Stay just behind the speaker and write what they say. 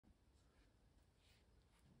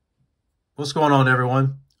What's going on,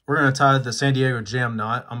 everyone? We're going to tie the San Diego jam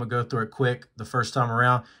knot. I'm going to go through it quick the first time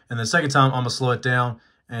around, and the second time I'm going to slow it down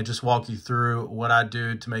and just walk you through what I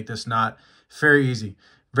do to make this knot very easy.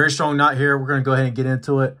 Very strong knot here. We're going to go ahead and get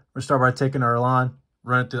into it. We're going to start by taking our line,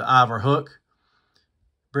 run it through the eye of our hook,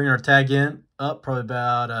 bring our tag in up probably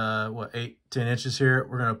about 8-10 inches here.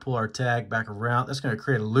 We're going to pull our tag back around. That's going to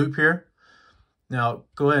create a loop here. Now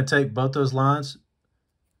go ahead and take both those lines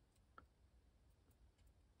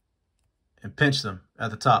and pinch them at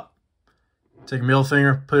the top. Take a middle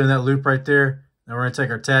finger, put it in that loop right there. Now we're going to take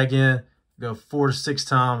our tag in, go 4 to 6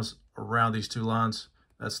 times around these two lines.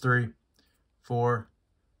 That's 3, 4,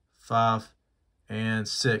 5, and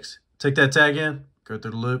 6. Take that tag in, go through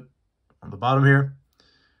the loop on the bottom here,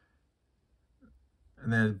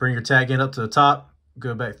 and then bring your tag in up to the top.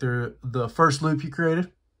 Go back through the first loop you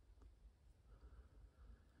created.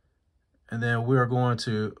 And then we are going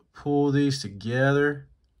to pull these together.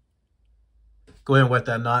 Go ahead and wet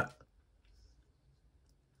that knot.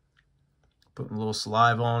 Put a little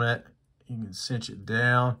saliva on it. You can cinch it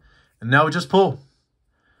down. And now we just pull.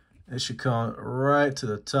 It should come right to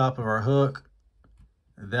the top of our hook.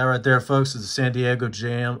 And that right there, folks, is the San Diego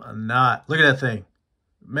jam knot. Look at that thing.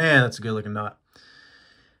 Man, that's a good looking knot.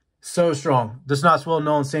 So strong. This knot's well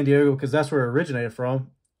known in San Diego because that's where it originated from.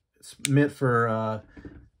 It's meant for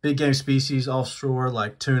big game species offshore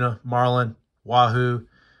like tuna, marlin, wahoo,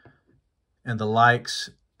 and the likes.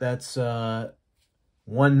 That's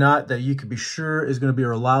one knot that you can be sure is going to be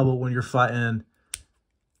reliable when you're fighting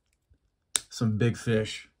some big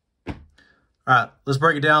fish. All right, let's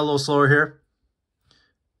break it down a little slower here.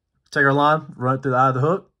 Take our line, run it through the eye of the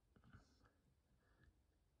hook.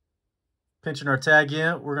 Pinching our tag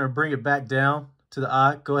in, we're going to bring it back down to the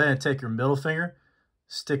eye. Go ahead and take your middle finger,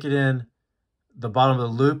 stick it in the bottom of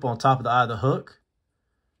the loop on top of the eye of the hook.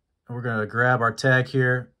 And we're going to grab our tag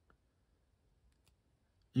here.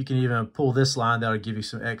 You can even pull this line. That'll give you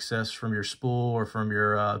some excess from your spool or from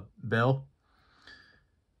your bell.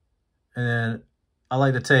 And then I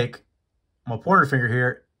like to take my pointer finger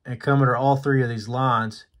here and come under all 3 of these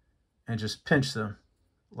lines and just pinch them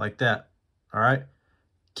like that. All right.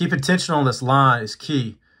 Keeping tension on this line is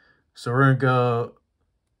key. So we're going to go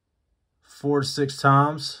 4 to 6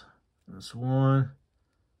 times. That's 1,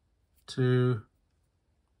 2,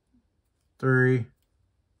 3,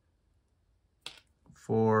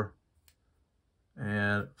 4,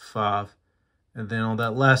 and 5. And then on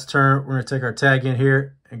that last turn, we're going to take our tag in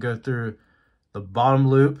here and go through the bottom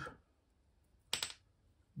loop.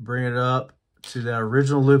 Bring it up to that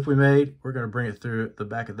original loop we made. We're going to bring it through the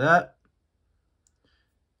back of that.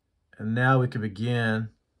 And now we can begin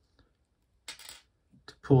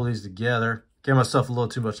to pull these together. Gave myself a little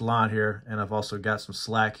too much line here, and I've also got some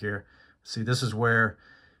slack here. See, this is where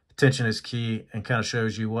tension is key and kind of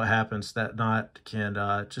shows you what happens. That knot can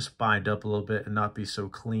just bind up a little bit and not be so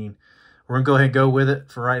clean. We're going to go ahead and go with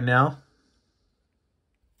it for right now.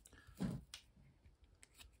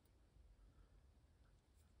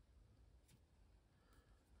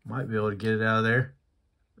 Might be able to get it out of there.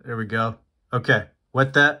 There we go. Okay,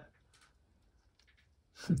 wet that.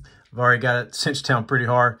 I've already got it cinched down pretty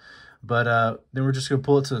hard. But then we're just going to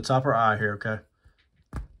pull it to the top of our eye here, okay?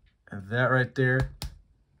 And that right there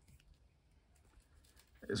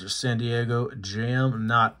is our San Diego jam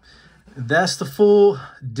knot. That's the full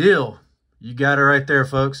deal. You got it right there,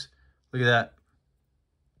 folks. Look at that.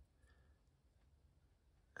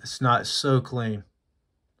 This knot is so clean.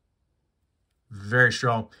 Very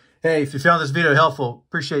strong. Hey, if you found this video helpful,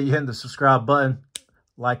 appreciate you hitting the subscribe button.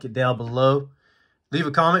 Like it down below. Leave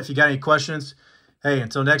a comment if you got any questions. Hey,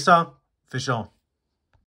 until next time, fish on.